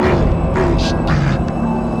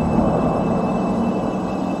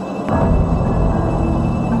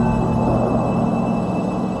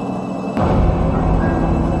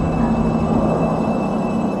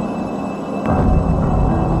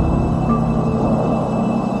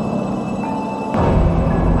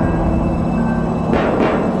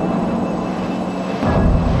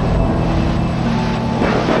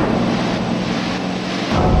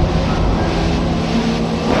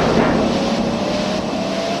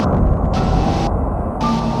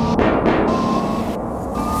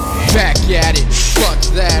fuck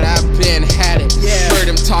that, I've been had it. Heard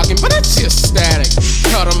him talking, but it's just static.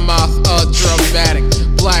 Cut him off, dramatic.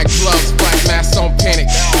 Black gloves, black mask, don't panic.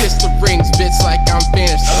 Kiss the rings, bitch, like I'm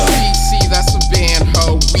finished. BC, that's a band,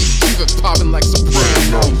 ho. We keep it poppin' like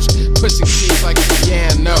Sopranos. Pushing keys like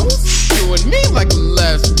pianos. Doing me like a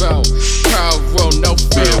lesbo. Proud roll, no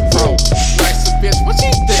fear, bro. Life's a bitch, what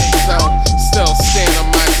you think, though? Still stand on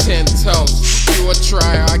my 10 toes. You a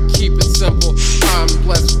tryer, I keep it simple. I'm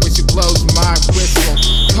blessed with you blows my whistle.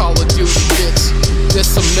 Call of Duty, bitch,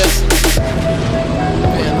 dismiss.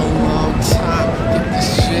 Been a long time, get this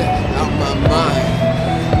shit out my mind.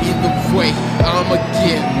 Either way, I'ma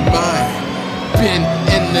get mine. Been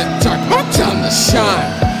in the dark, my time to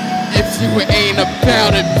shine. If you ain't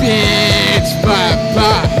about it, bitch,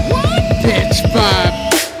 bye-bye. Bitch, bye.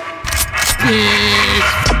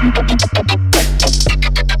 Bitch.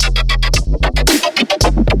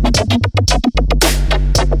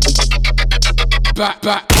 Bye,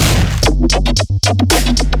 bye.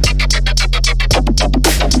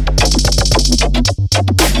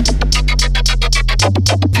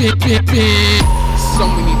 So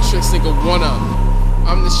many tricks, nigga, one up.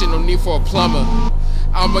 I'm the shit, no need for a plumber.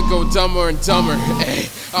 I'ma go dumber and dumber,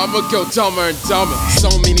 ayy. I'ma go dumber and dumber.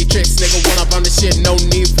 So many tricks, nigga, one up on the shit, no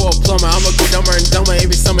need for a plumber. I'ma go dumber and dumber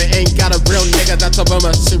every summer. Ain't got a real nigga, that's a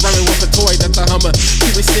bummer. Shit running with a toy, that's a Hummer.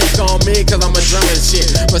 Keep it sick on me, cause I'm a drummer and shit.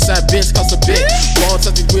 But that bitch costs a bit. Won't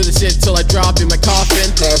touch with the shit till I drop in my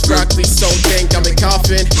coffin. Broccoli so dank, I'm a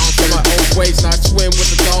coffin. For my own waves, not swim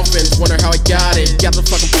with the dolphins. Wonder how I got it, got the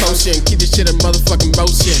fucking potion. Keep this shit in motherfucking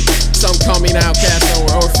motion. Some call me an outcast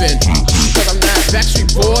or orphan. Cause I'm not Backstreet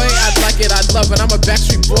Boy, I'd like it, I'd love it. I'm a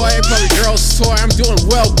Backstreet Boy, probably girls toy. I'm doing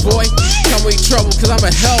well, boy. Come with trouble, cause I'm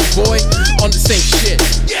a hell boy. On the same shit.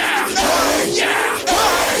 Yeah, yeah,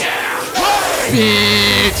 yeah.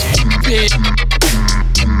 Bitch, bitch,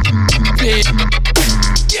 bitch,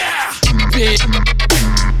 yeah, bitch,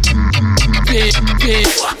 bitch, bitch,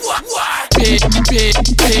 what? Bitch, bitch,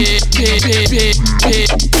 bitch, bitch, bitch,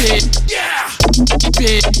 bitch, bitch, yeah,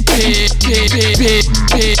 bitch, bitch, bitch, bitch, bitch,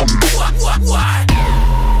 bitch.